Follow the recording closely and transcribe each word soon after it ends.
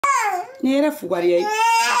Ni yɛrɛ fugariya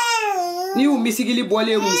ni y'u misigili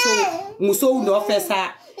bɔlen musow nɔfɛ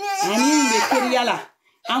sa ani bɛ teriya la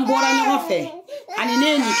an bɔra ɲɔgɔn fɛ ani ne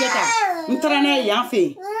ye nin kɛ tan n taara n'a ye yan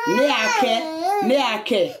fɛ ne y'a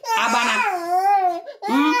kɛ a banna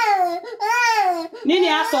ni nin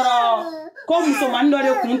y'a sɔrɔ ko musomanin dɔ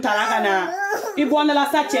de kun tara ka na i bɔ ne la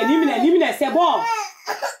sa cɛ ni minɛ c'est bon.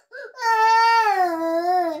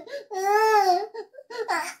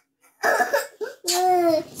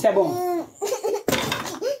 C'est bon.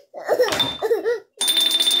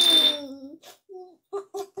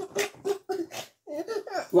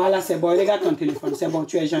 Voilà, c'est bon. Regarde ton téléphone. C'est bon,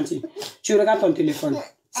 tu es gentil. Tu regardes ton téléphone.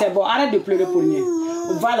 C'est bon. Arrête de pleurer pour rien.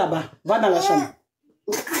 Va là-bas. Va dans la chambre.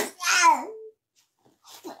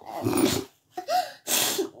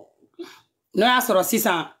 Non, il y a 600.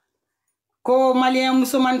 Ko Malien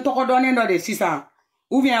musulman toko donné dans des 600.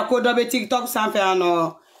 Ou bien ko dobe TikTok sans faire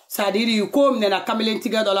un c'est-à-dire ko mena kamelen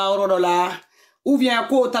tiga $1 ou bien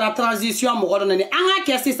ko tara transition mo godon ni anga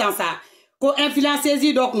ke 600 ça ko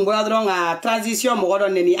influenceuse do ko ngora a transition mo godon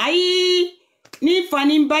ni ayi ni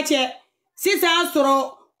fani mbache 600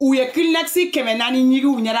 soro ou ye kilnaxi kemenani nyigi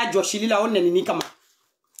ou nyara joshili la on ni kama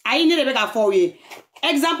ayi ni rebe ka fo ye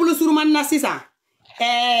exemple sur man na 600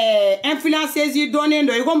 influenceuse donné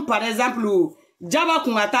do comme par exemple jaba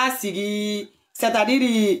kungata sigi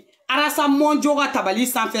c'est-à-dire arasa monjoga tabali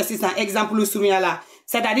sans faire 600 exemple sur là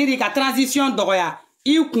c'est-à-dire que transition doya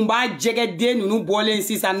i kumba jege de nunu bolé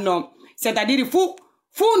 600 non c'est-à-dire fou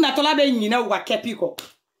natola be nyina wa kepiko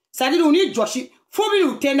c'est-à-dire ni joshi fou bi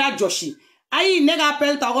u tena joshi ayi nega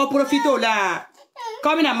appel ta ko profiter là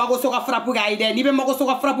comme na mago soka frappe ga ide ni be mago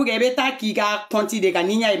soka frappe ga be ta ki ga konti de ga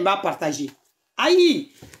ninya imba partager ayi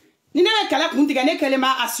ni ne kala kunti ga ne kele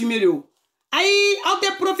ma assumer yo ayi au te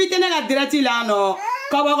profiter nega direct là non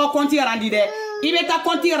Kawago konti randi de, ibe ta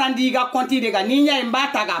konti randi ga konti de ga ninya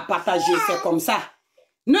imbata ga partager c'est comme ça.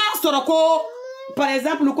 Non soroko par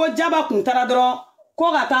exemple ko jaba kuntara dron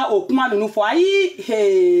ko gata o kuma nunu fo ayi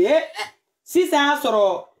si ça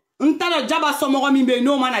soro ntara jaba somogo mi be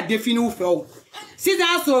no mana défini ou fe o. Si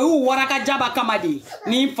ça soro u waraka jaba kamadi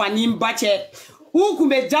ni fani mbache ou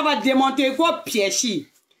kumbe jaba démonter ko pièchi.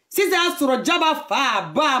 Si ça soro jaba fa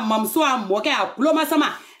ba mamso amoke akuloma sama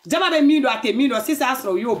jaba be mindo ate mindo si ça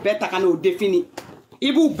soro yo beta kana o défini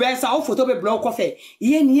ibu be sa o photo be block ko fe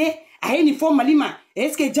ye nie aye ni fo malima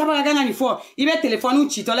est-ce que jaba ganga ni fo ibe téléphone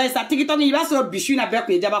chitola sa TikTok ni ba soro bichu na be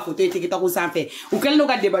ko jaba photo TikTok san fe ou kel no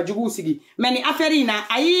ga débat jugu sigi mais ni affaire ina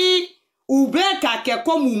ayi ou be ka ke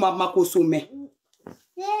comme ou mama ko sommet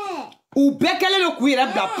ou be kele le kuira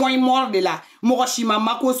bla point mort de la mogoshima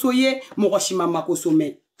mako soye mogoshima mako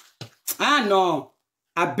sommet. Ah non.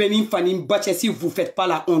 A benin fanim bache si vous faites pas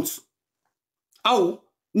la honte. Aou,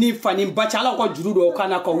 ni fanim bache ala ko juru do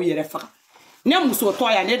kana ko yere fa. Ne muso to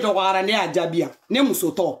ya ne dogara ne ajabia. Ne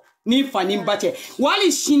muso to ni fanim bache.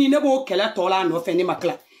 Wali shini ne bo kele to la no fe ni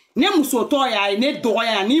makla. Ne muso to ya ne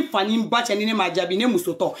dogoya ni fanim bache ni ne majabi ne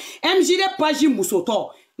muso to. MJD page muso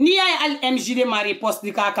to. Ni ay al MJD ma riposte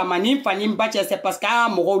di ka kama ni fanim bache c'est parce que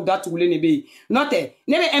mo dat wule ne be. Note,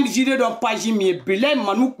 ne be MJD do page mi bele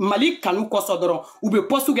manu mali kanu kosodoro ou be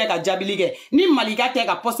postu ge ka jabilige. Ni malika te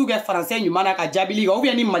ka postu ge français nyumana ka jabilige ou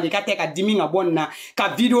bien ni malika te ka dimi nga bonna ka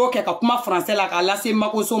vidéo ke ka kuma français la ka lase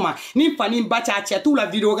makosoma. Ni fanim bache achetou la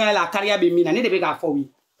vidéo ga la carrière be mina ne de be ka fo wi.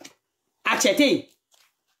 Achete.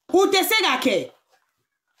 Ou te se ga ke.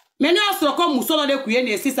 Mais nous sommes comme nous sommes de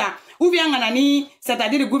couiller c'est ça. Ou bien nani,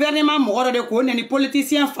 c'est-à-dire le gouvernement mort de couiller ni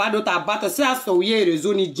politiciens fado ta battre ça soye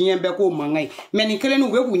réseau ni dien beko mangai. Mais ni kele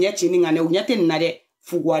nous veut nya chini ngane unyate nade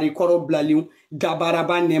fugwari koro blaliu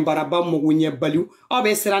dabaraba nembaraba mogunye baliu.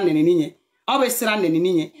 Obe sera nene ninye. Obe sera nene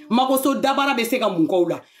ninye. Makoso dabara be sega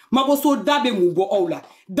munkoula. Makoso dabe mubo oula.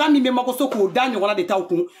 Dami me makoso ko danyo wala de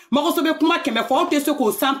taukun. Makoso be kuma keme fo te se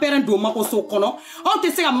ko samperen do makoso kono. O te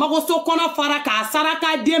se ka makoso kono faraka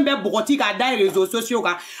saraka dembe bogoti ka dai réseaux sociaux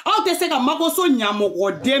ka. O te se ka makoso nyamo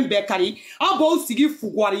ko dembe kari. O bo sigi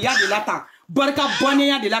fugwari ya de lata. Barka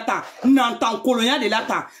baneya de lata. Nantan kolonya de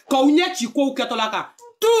lata. Ka unye chiko ketolaka.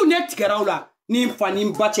 Tu net keraula. Ni fani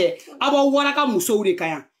mbache. Aba waraka muso de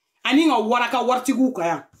kaya. Ani nga waraka wartigu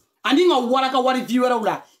kaya. Ani nga waraka wari viewer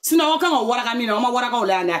ula. Sina waka nga waraka mina wama waraka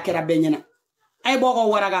ula ane akera benyena. Ay boko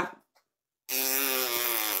waraka.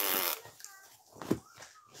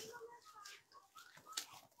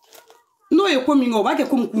 No ye komi nga ubake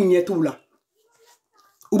komi kunyetu la.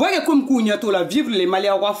 Ubake komi kunyetu la vivre le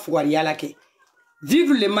Maliens wa fugari yala ke.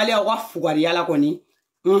 Vivre le Maliens wa fugari yala koni.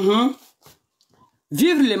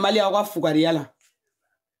 Vivre le Maliens wa fugari yala.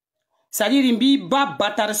 C'est-à-dire mbi ba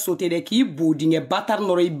batar sauté de ki boudinge batar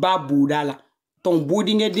noro ba boudala ton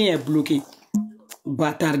boudinge din est bloqué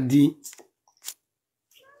Batardi.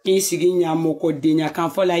 Isigi nyamoko denya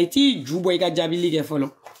kanfola iti jubo ika jabili ke folo.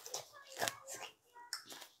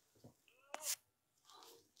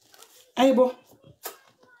 Aïe bon.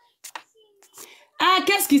 Ah,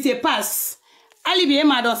 qu'est-ce qui se passe? Ali bien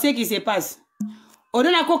m'a dansé ce qui se passe. On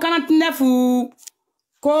a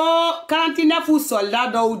 49 soldats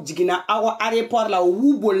dans jigina awa aéroport là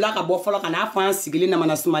où bolla ka bo folo kana fa sigili na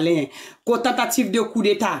mana Malien ko tentative de coup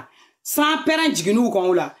d'état sans père jiginu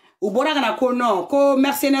ko la u bora kana ko non ko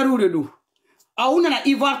mercenaire ou de do a una na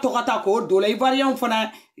Ivoire tokata ko do la Ivoirien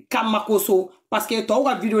fana kamakoso parce que to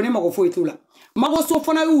ga vidéo ne mako fo etula makoso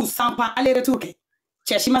fana u sans pas aller retour ke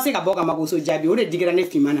cheshi mase ka boka makoso jabi o de digira ne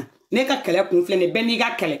fimana ne ka kele kun fle ne beni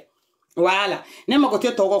ga kele. Voilà. Ne ma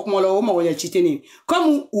kote togo kumolo o ma wonya chiteni.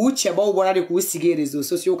 Comme ou cheba o bora de ku sigi réseaux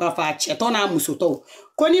sociaux ka fa chetona musoto.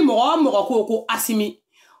 Koni mo ko asimi.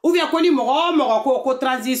 Ou bien koni mo ko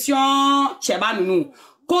transition cheba nunu.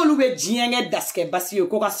 Ko lube jienge daske basi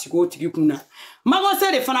ko ka sigo tigi kuna. Mago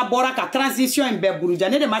se de fana bora ka transition en be buruja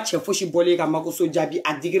ne de ma chefo shi bolé ka mako so jabi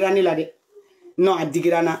adigirani la de. Non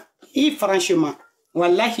adigirana. I franchement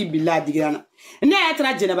wallahi billah digrana ne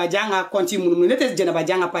etra jenaba janga konti mununu ne te jenaba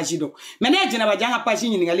janga page do me ne jenaba janga page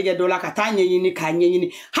nyini ngalige dola ka tanye yini ka nyini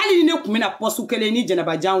hali ne kumina posu kele ni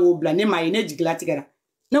jenaba janga obla ne mai ne jigla tigara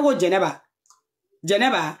ne go jenaba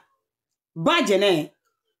ba jene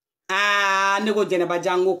ne go jenaba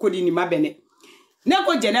jango kodi ni mabene ne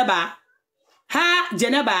go jenaba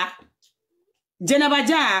jenaba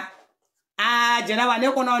ja jenaba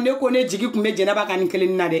ne ko ne jigi kume jenaba kan kele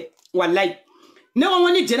na de wallahi ne ko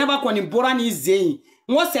ni jenaba ko ni bora ni zein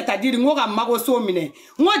ngo c'est-à-dire ngo ga mago so mine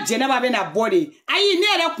ngo jenaba be na body ayi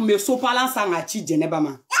ne re kume so palansa nga chi jenaba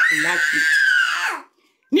ma laki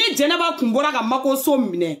ni jenaba kumbora ga mago so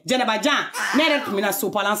mine jenaba jan ne re kume na so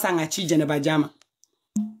palansa nga chi jenaba jama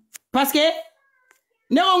parce que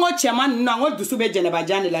ne ngo chairman na ngo dusu be jenaba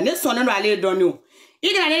jan la ne sonno no ale donu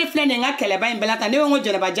igra ne flene nga keleba imbelata ne ngo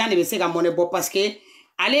jenaba jan be se ga mone bo parce que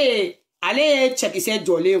ale chekise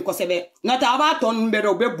jole ko sebe nata aba ton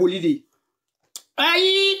mbero be bolidi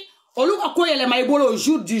ayi olu ka ko yele may bolo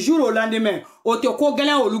jour du jour au lendemain o te ko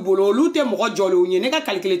gelen olu bolo olu te mo jole o ne ka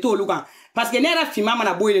calculer to olu kan parce que ne ra fima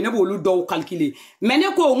mana boyle ne bo olu do calculer mais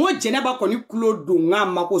ne ko ngo jeneba ko ni clodo nga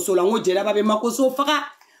makoso la ngo jeneba be makoso faka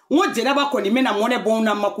ngo jeneba ko ni mena mone bon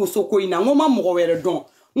na makoso ko ina ngo ma mo were don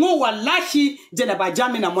ngo wallahi jeneba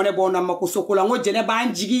jami na mone bon na makoso ko la ngo jeneba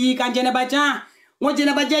anjigi kan jeneba jan ngo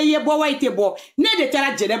jeneba jaye bo waite bo ne de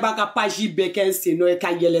tara jeneba ka page beken seno e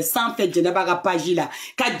ka yele sans fait jeneba ka page la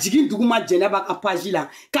ka jigi duguma jeneba ka page la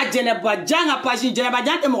ka jeneba janga page jeneba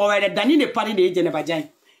jante mo were dani ne pari de jeneba jan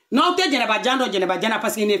non te jeneba jando jeneba jana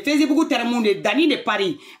parce que ne Facebook terme de dani de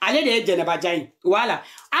Paris allez de jeneba jan voilà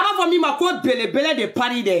aba fo mi ma ko bele de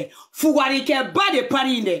Paris de fugari ke ba de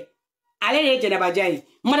Paris de allez de jeneba jan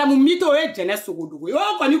madame mito e jene sugudugu yo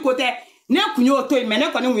ko ni côté ne kunyo to me ne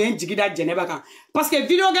ko ni wen jigida jeneba kan parce que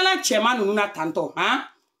vidéo gala chema nunu na tanto hein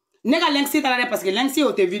ne ga lenksi tala parce que lenksi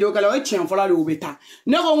o te vidéo gala o chen fola le obeta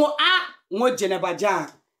ne ko ngo ngo jeneba jan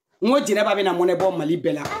ngo jeneba be na mone bo mali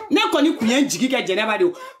bela ne ko ni kunyen jigi ke jeneba de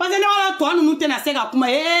parce que ne wala to nunu te na se ga kuma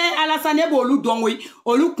ala sa ne bo olu donwe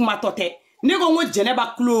olu kuma tote ne ko ngo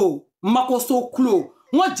jeneba klo makoso klo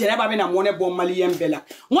ngo jeneba be na mone bo mali yembela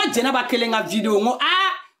ngo jeneba kelenga vidéo ngo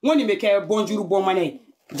ngo ni meke bonjour bon mané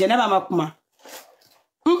jeneba makuma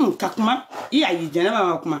kakuma iya yi jeneba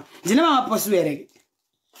makuma jeneba ma posu ere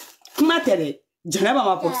kuma tere jeneba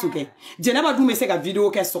ma posu ke jeneba du me se ka vidéo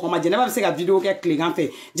ke sokoma jeneba be se ka vidéo ke cliquant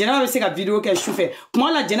fait jeneba be se ka vidéo ke choufe kuma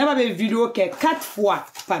la jeneba be vidéo ke 4 fois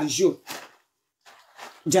par jour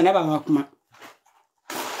jeneba makuma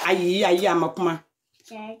ayi amakuma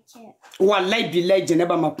wallahi billahi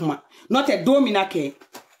jeneba makuma note domina ke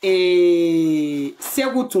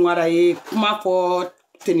segu tungara e kuma fo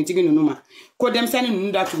tenitigi nunuma ko demsani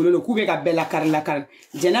nunu da tugulo ku be ka bela kar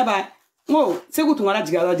jenaba ngo segu tungara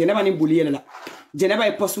jigala jenaba ni boli yela jenaba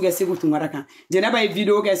e postu ke segu tungara kan jenaba e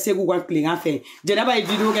video ke segu kan cliquant fait jenaba e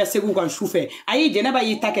video ke segu kan choufe ayi jenaba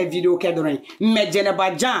yi ta ke video ke dorin mais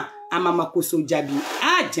jenaba jan amama koso jabi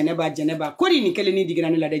jenaba ko ni kele ni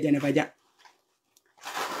digirani la de jenaba jan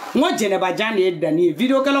ngo jenaba jan e dani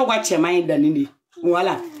video kala wa chema e dani ni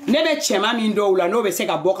voilà nebe chema mi ndo ula no be se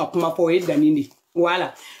ka boka kuma fo e danindi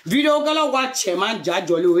voilà video gala wa chema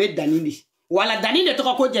jajole o e danindi voilà daninde to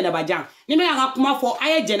ko jeneba jan ni me ga kuma fo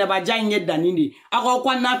aye jeneba jan nye danindi ako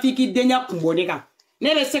kwa nafiki denya kumbone ka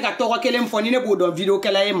nebe se ka to ko kele mfo ni ne bo don video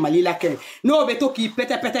kala e malila ke no be to ki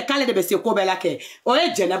pete kale de be se ko bela ke o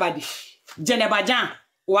e jeneba di jeneba jan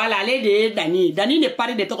voilà le de dani ne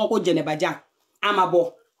pare de to ko jeneba jan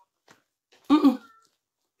amabo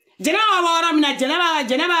Jɛnɛba wara mina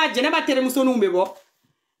jɛnɛba terimusoninw bɛ bɔ.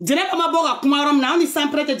 Jɛnɛba ma bɔ ka kuma yɔrɔ min na, anw ni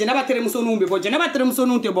sanpere tɛ jɛnɛba terimusoninw bɛ bɔ. Jɛnɛba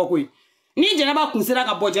terimusoninw tɛ bɔ koyi. Ni jɛnɛba kun sera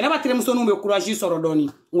ka bɔ, jɛnɛba terimusoninw bɛ courage sɔrɔ dɔɔni.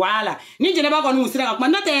 Voilà. Ni jɛnɛba kɔni kun sera ka kuma,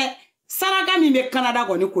 n'o tɛ saraka min bɛ Canada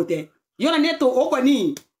kɔni ko tɛ. Yɔrɔ ne to o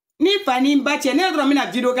kɔni ni fa ni ba cɛ ne dɔrɔn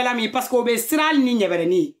bɛna vidéo kɛla min parce que o bɛ siral ni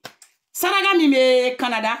ɲɛbɛrɛni. Saraka min bɛ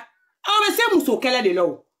Canada, aw bɛ se muso kɛlɛ de la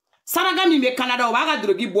o. Saraka min bɛ Canada o b'a ka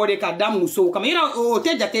drogi bɔ de ka da musow kama. Yɔrɔ o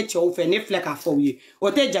tɛ jate cɛw fɛ ne filɛ k'a fɔ u ye.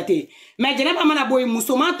 O tɛ jate. Mais jɛnɛba mana bɔ yen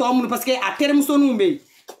musoman tɔ minnu parce que a terimusoninw bɛ yen.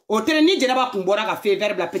 O tɛ ni jɛnɛba kun bɔra ka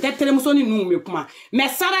faveur bila peut-être terimusonin ninnu bɛ kuma. Mais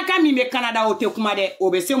saraka min bɛ Canada o tɛ kuma dɛ.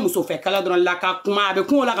 O bɛ se muso fɛ kala dɔrɔn la ka kuma a bɛ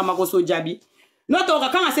kun o la ka magoso jaabi. N'o tɛ o ka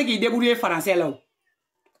kan ka se k'i débrouiller français la o.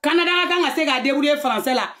 Canada ka kan ka se k'a débrouiller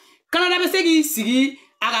français la. Canada bɛ se k'i sigi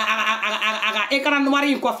aga écran noir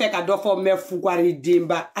in kɔfɛ ka dɔ fɔ mais fugari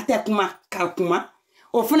denba a tɛ kuma ka kuma.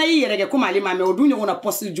 O fana y'i yɛrɛ kɛ comme ale ma mais o dun ɲɔgɔn na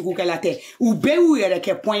poste jugukɛla tɛ. U bɛɛ y'u yɛrɛ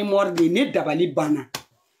kɛ point mort de ne dabali banna.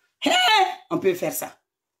 Hé, on peut faire ça.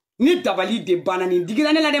 Ni dabali de banna nin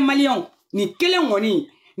digira ne la de Malien. Ni kelen kɔni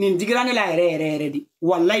nin digira ne la yɛrɛ de.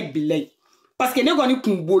 Wallahi billahi. Parce que ne kɔni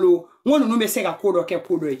kun bolo ngo nunu bɛ se ka ko dɔ kɛ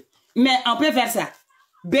ko dɔ ye. Mais on peut faire ça.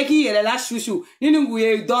 Beki yɛrɛ la chouchou ni ningu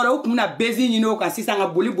ye dɔrɔ o kun na bezi ɲini o kan sisan ka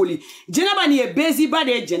boli jɛnɛba ni ye bezi ba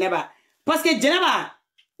de ye jɛnɛba parce que jɛnɛba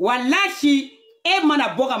wallahi e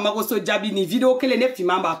mana bɔ ka magoso jaabi ni vidéo kelen ne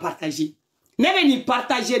fiman b'a partager ne bɛ nin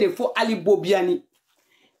partager de fo ali bobiani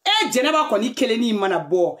e jɛnɛba kɔni kelen mana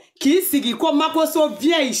bɔ k'i sigi ko makoso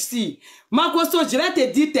viens ici makoso je vais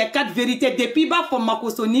te dire tes 4 vérités depuis b'a fɔ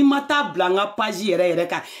makoso ni ma taa bila n ka page yɛrɛ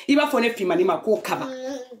kan i b'a fɔ ne fimani ma ko kaba.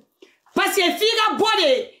 Parce que f'i ka bɔ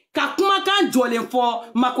de ka kumakan jɔlen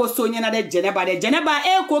fɔ makoso ɲɛna de jɛnɛba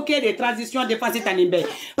e ko k'e de transition défense ta nin bɛɛ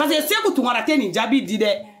parce que Seku Tunkara tɛ nin jaabi di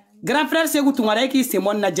dɛ grand frère Seku Tunkara e k'i sen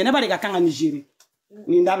bɔ nin na jɛnɛba de ka kan ka nin gérer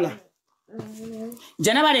nin dabila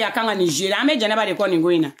jɛnɛba de ka kan ka nin gérer an bɛ jɛnɛba de kɔ nin ko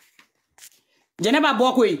in na jɛnɛba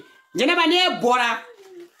bɔ koyi jɛnɛba n'e bɔra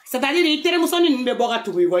c'est-à-dire i terimusonin ninnu bɛ bɔ ka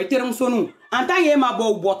tugu i kɔ i terimusoninw en tant que e ma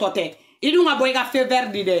bɔ u bɔtɔ tɛ i dun ka bɔ i ka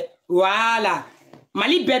faveur di dɛ voilà.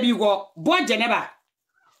 Mali bɛɛ b'i kɔ bɔ jɛnɛba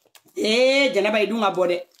jɛnɛba i dun ka bɔ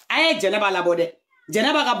dɛ a ye jɛnɛba labɔ dɛ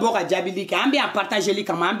jɛnɛba ka bɔ ka jaabili kɛ an bɛ yan partageli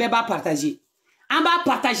kama an bɛɛ b'a partager an b'a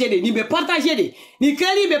partager de nin bɛ partager de nin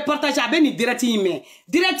kɛli bɛ partager a bɛ nin direct in mɛn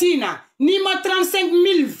direct in na n'i ma 35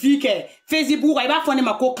 000 vues kɛ Facebook kan i b'a fɔ ne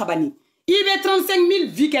ma ko kabani i bɛ 35 000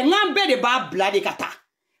 vues kɛ n'an bɛɛ de b'a bila de ka taa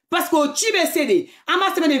parce que o ci bɛ se de an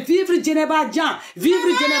b'a sɛbɛn de vivre jɛnɛba jan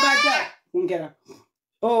vivre jɛnɛba jan mun kɛra.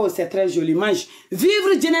 Oh, c'est très joli, mange.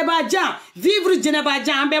 Vivre Djeneba Djan,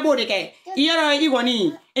 an bɛɛ b'o de kɛ. I yɔrɔ i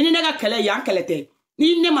kɔni, i ni ne ka kɛlɛ yan kɛlɛ tɛ.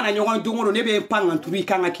 Ni ne mana ɲɔgɔn don o don ne bɛ pan ka turu i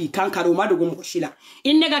kan k'i kan kari o ma dogo mɔgɔ si la.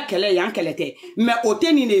 I ni ne ka kɛlɛ yan kɛlɛ tɛ. Mais o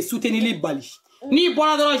tɛ nin de soutenir bali. N'i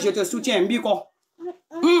bɔra dɔrɔn je te soutiens n b'i kɔ.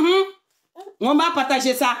 On b'a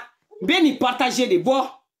partager ça. Bɛɛ ni partager de bɔ.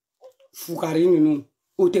 Fugari ninnu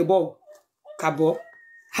o tɛ bɔ ka bɔ.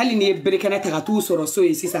 Hali ni ye berekɛnɛ ta ka t'u sɔrɔ so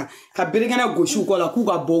ye sisan ka berekɛnɛ gosi u kɔ la k'u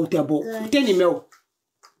ka bɔ u tɛ bɔ u tɛ nin mɛn o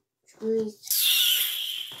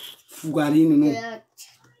fugari ninnu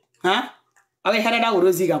han aw ye hɛrɛ da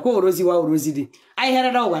Orozi kan ko Orozi wa Orozi de a ye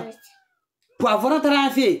hɛrɛ da o kan poivron taara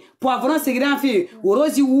an fɛ yen poivron seginna an fɛ yen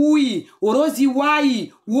Orozi wuyi Orozi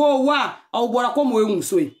wayi wo wa aw bɔra komi o ye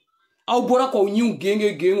muso ye aw bɔra k'aw ɲiw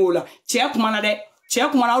genge o la cɛ kumana dɛ cɛ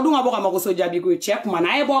kumana aw dun ka bɔ ka magoso jaabi koyi cɛ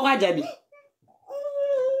kumana a ye bɔ ka jaabi.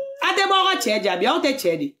 Ate bɔra cɛ jaabi aw tɛ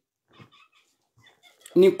cɛ de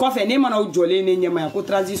nin kɔfɛ ne mana o jɔlen ne ɲɛmaya ko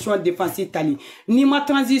transition défense tali ni ma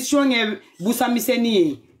transition kɛ busamisɛnnin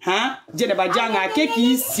ye han jɛnɛba jan nka k'e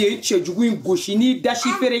k'i sen cɛjugu in gosi ni dasi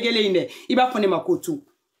feerekelen in dɛ i b'a fɔ ne ma ko tu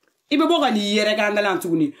i bɛ bɔ ka n'i yɛrɛ kɛ an da la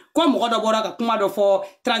tuguni ko mɔgɔ dɔ bɔra ka kuma dɔ fɔ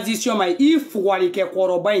transition ma i fugari kɛ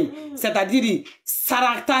kɔrɔba in c'est-à-dire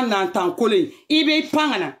sarata nantan kolo in i bɛ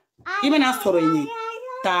pan ka na i bɛna sɔrɔ yen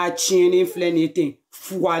taa tiɲɛni filɛ nin ye ten.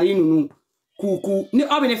 Fugari ninnu kuku ni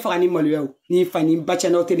aw bɛ ne faga ni maloya o ni fa ni ba cɛ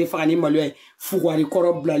n'aw tɛ ne faga ni maloya ye fugari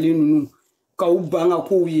kɔrɔ bilalen ninnu k'aw ban ka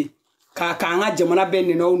kow ye k'an ka jamana bɛɛ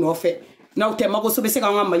nɛnɛ aw nɔfɛ n'aw tɛ magoso bɛ se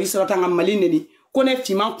k'an ka Mali sɔrɔ tan ka Mali nɛni ko ne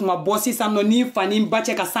finman kun ma bɔ sisan nɔ ni fa ni ba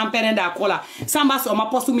cɛ ka sanpɛrɛn d'a kɔ la san b'a sɔrɔ ma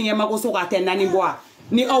poste min kɛ magoso k'a tɛ naani bɔ a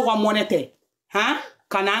ni aw ka mɔnɛ tɛ han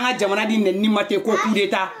ka na an ka jamana di nɛni ma ten ko coup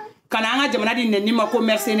d'état ka na an ka jamana di nɛni ma ko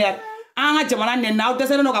mercenaire an ka jamana nɛni aw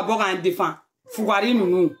dɛsɛlen don ka bɔ k'an défend. Fugari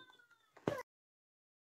ninnu